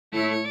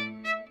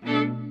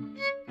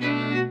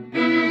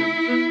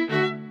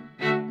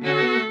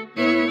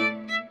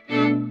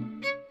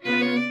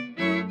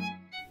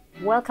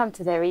Welcome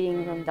to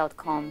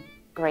TheReadingRoom.com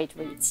Great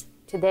Reads.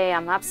 Today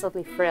I'm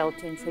absolutely thrilled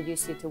to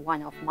introduce you to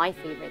one of my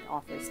favorite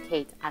authors,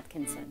 Kate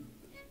Atkinson.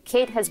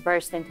 Kate has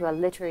burst into a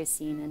literary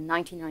scene in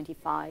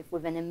 1995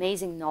 with an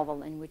amazing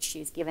novel in which she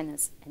has given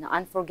us an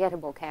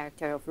unforgettable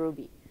character of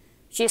Ruby.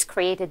 She has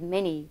created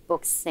many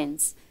books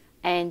since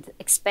and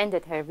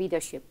expanded her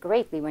readership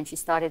greatly when she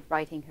started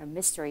writing her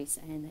mysteries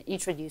and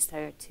introduced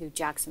her to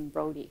Jackson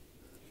Brodie.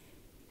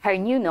 Her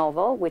new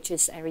novel, which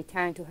is a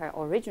return to her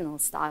original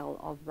style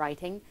of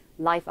writing,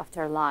 Life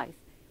After Life,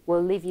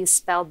 will leave you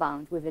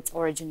spellbound with its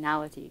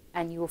originality,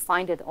 and you will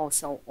find it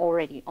also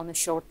already on a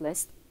short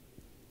list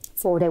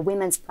for the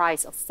Women's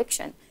Prize of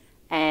Fiction,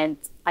 and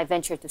I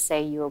venture to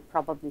say you'll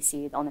probably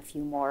see it on a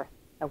few more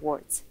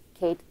awards.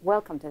 Kate,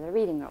 welcome to the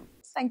Reading Room.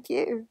 Thank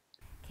you.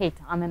 Kate,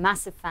 I'm a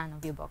massive fan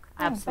of your book.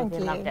 I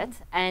absolutely loved it.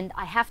 And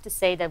I have to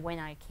say that when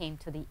I came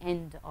to the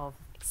end of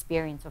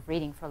experience of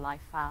reading for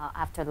Life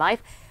After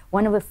Life,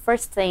 one of the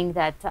first things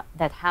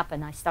that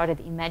happened, I started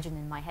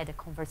imagining in my head a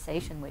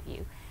conversation with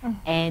you.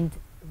 And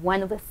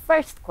one of the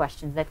first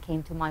questions that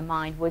came to my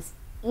mind was,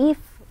 if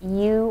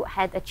you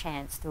had a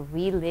chance to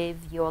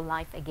relive your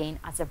life again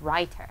as a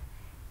writer,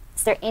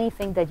 is there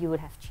anything that you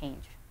would have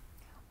changed?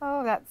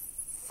 Oh, that's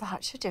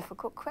such a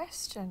difficult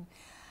question.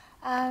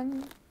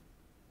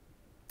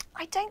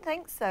 I don't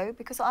think so,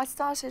 because I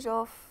started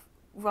off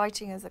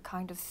writing as a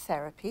kind of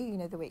therapy, you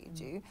know, the way you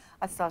do.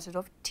 I started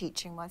off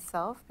teaching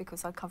myself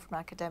because I come from an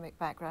academic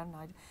background.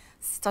 I'd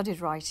studied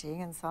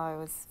writing, and so I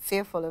was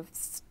fearful of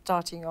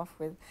starting off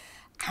with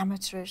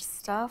amateurish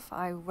stuff.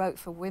 I wrote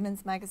for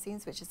women's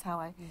magazines, which is how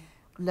I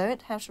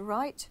learnt how to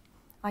write,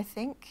 I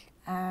think.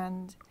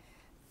 And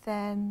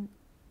then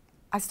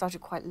I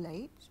started quite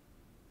late,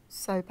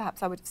 so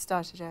perhaps I would have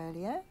started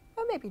earlier,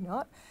 or maybe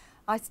not.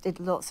 I did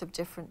lots of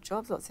different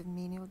jobs, lots of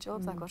menial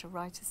jobs. I got a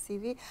writer's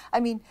CV. I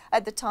mean,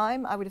 at the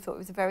time, I would have thought it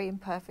was a very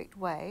imperfect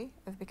way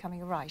of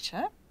becoming a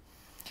writer.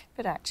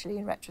 But actually,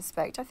 in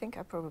retrospect, I think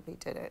I probably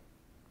did it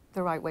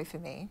the right way for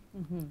me,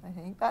 I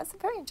think. That's a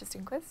very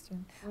interesting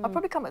question. I'll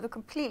probably come up with a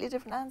completely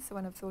different answer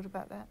when I've thought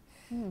about that.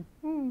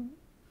 And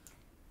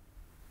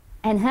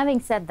having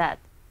said that,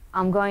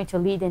 I'm going to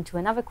lead into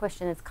another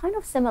question that's kind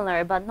of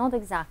similar, but not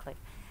exactly.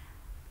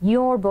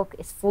 Your book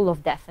is full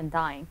of death and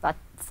dying, but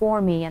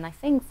for me, and I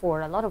think for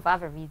a lot of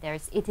other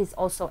readers, it is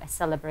also a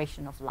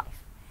celebration of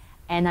life.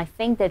 And I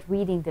think that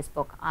reading this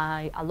book,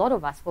 a lot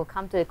of us will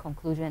come to the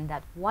conclusion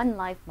that one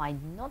life might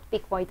not be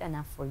quite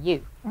enough for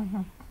you.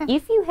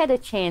 If you had a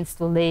chance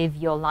to live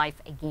your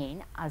life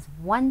again as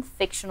one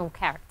fictional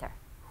character,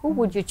 who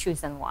would you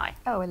choose and why?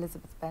 Oh,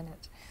 Elizabeth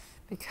Bennet,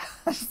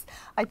 because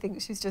I think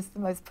she's just the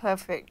most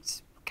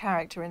perfect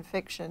character in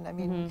fiction. I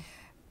mean,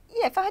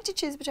 yeah, if I had to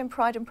choose between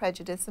Pride and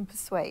Prejudice and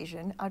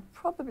Persuasion, I'd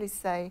probably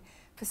say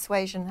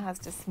Persuasion has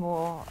just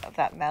more of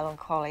that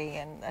melancholy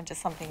and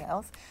just something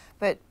else.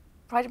 But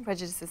Pride and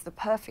Prejudice is the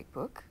perfect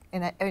book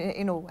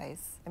in all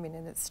ways. I mean,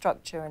 in its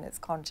structure and its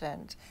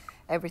content,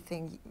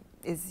 everything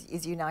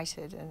is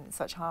united in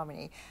such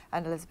harmony.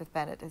 And Elizabeth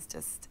Bennet is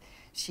just,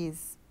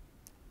 she's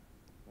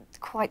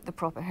quite the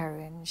proper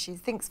heroine. She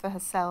thinks for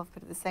herself,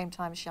 but at the same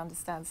time she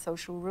understands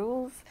social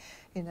rules.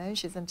 You know,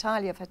 she's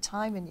entirely of her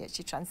time, and yet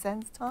she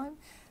transcends time.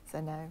 So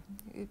no,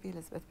 it would be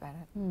Elizabeth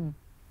Bennet.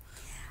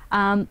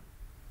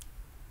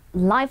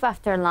 Life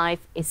After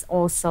Life is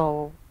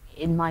also,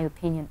 in my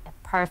opinion, a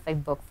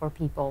perfect book for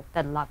people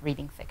that love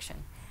reading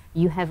fiction.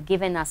 You have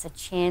given us a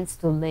chance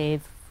to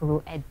live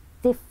through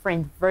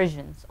different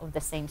versions of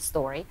the same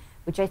story,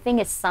 which I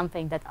think is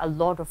something that a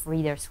lot of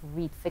readers who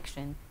read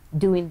fiction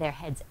do in their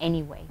heads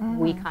anyway.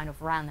 We kind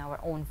of run our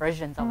own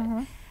versions of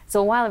it.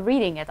 So while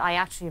reading it, I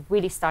actually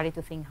really started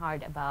to think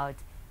hard about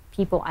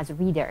people as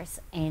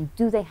readers, and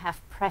do they have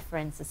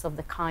preferences of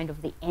the kind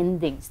of the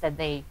endings that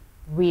they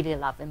really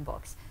love in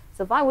books.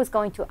 So if I was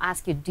going to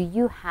ask you, do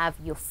you have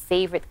your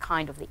favorite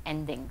kind of the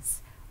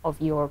endings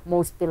of your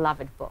most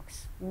beloved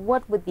books?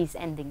 What would these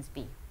endings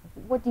be?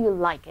 What do you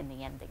like in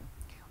the ending?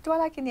 What do I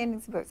like in the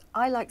endings of books?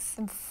 I like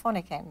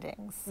symphonic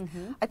endings.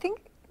 I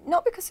think,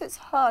 not because it's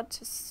hard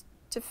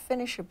to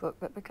finish a book,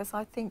 but because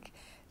I think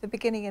the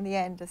beginning and the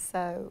end are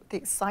so the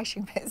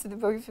exciting bits of the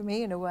book for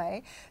me, in a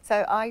way.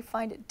 So I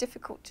find it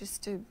difficult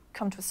just to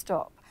come to a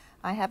stop.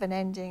 I have an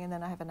ending, and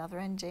then I have another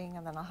ending,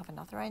 and then I'll have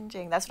another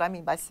ending. That's what I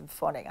mean by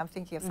symphonic. I'm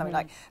thinking of something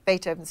like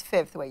Beethoven's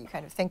Fifth, where you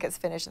kind of think it's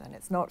finished and then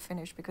it's not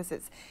finished, because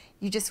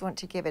you just want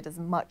to give it as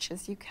much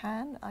as you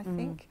can, I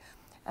think.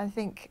 I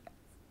think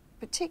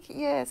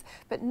particularly, yes,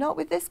 but not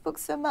with this book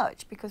so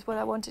much, because what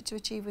I wanted to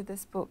achieve with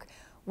this book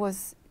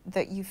was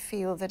that you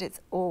feel that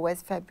it's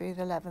always February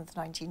the 11th,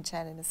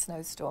 1910 in a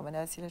snowstorm, and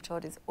Ursula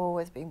Todd is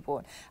always being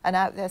born. And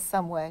out there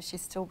somewhere,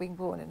 she's still being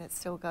born, and it's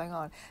still going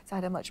on. So I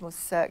had a much more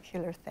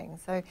circular thing.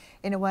 So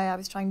in a way, I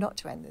was trying not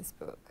to end this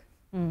book.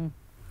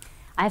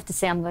 I have to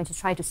say, I'm going to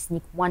try to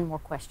sneak one more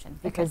question,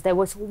 because there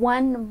was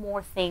one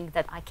more thing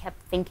that I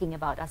kept thinking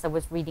about as I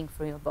was reading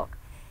through your book.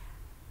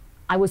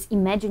 I was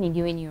imagining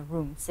you in your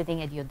room, sitting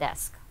at your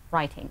desk,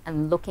 writing,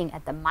 and looking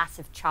at the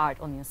massive chart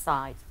on your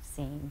side,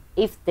 saying,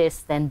 if this,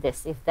 then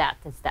this, if that,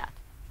 is that.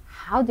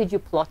 how did you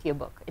plot your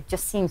book? It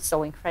just seems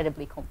so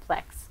incredibly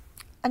complex.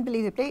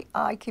 Unbelievably,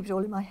 I keep it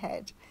all in my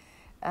head.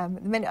 The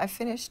minute I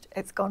finished,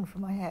 it's gone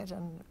from my head,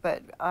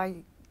 but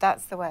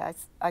that's the way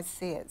I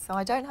see it. So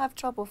I don't have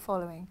trouble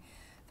following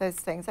those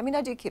things. I mean,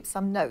 I do keep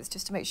some notes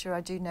just to make sure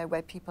I do know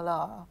where people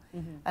are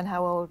and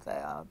how old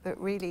they are,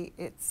 but really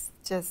it's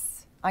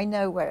just, I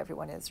know where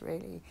everyone is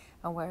really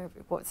and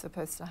what's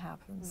supposed to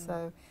happen.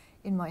 So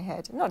in my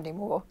head, not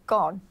anymore,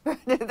 gone, but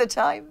at the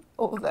time,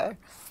 all there.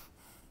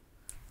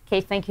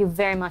 Kate, thank you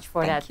very much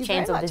for that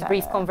chance of this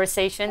brief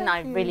conversation.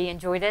 I really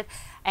enjoyed it.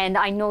 And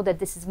I know that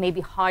this is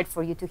maybe hard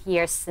for you to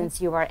hear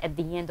since you are at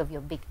the end of your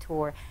big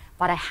tour,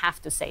 but I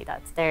have to say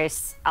that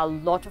there's a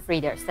lot of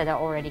readers that are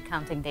already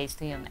counting days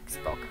to your next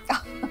book.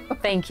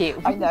 Thank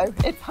you. I know,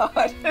 it's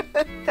hard.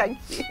 Thank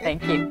you.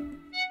 Thank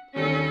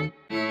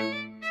you.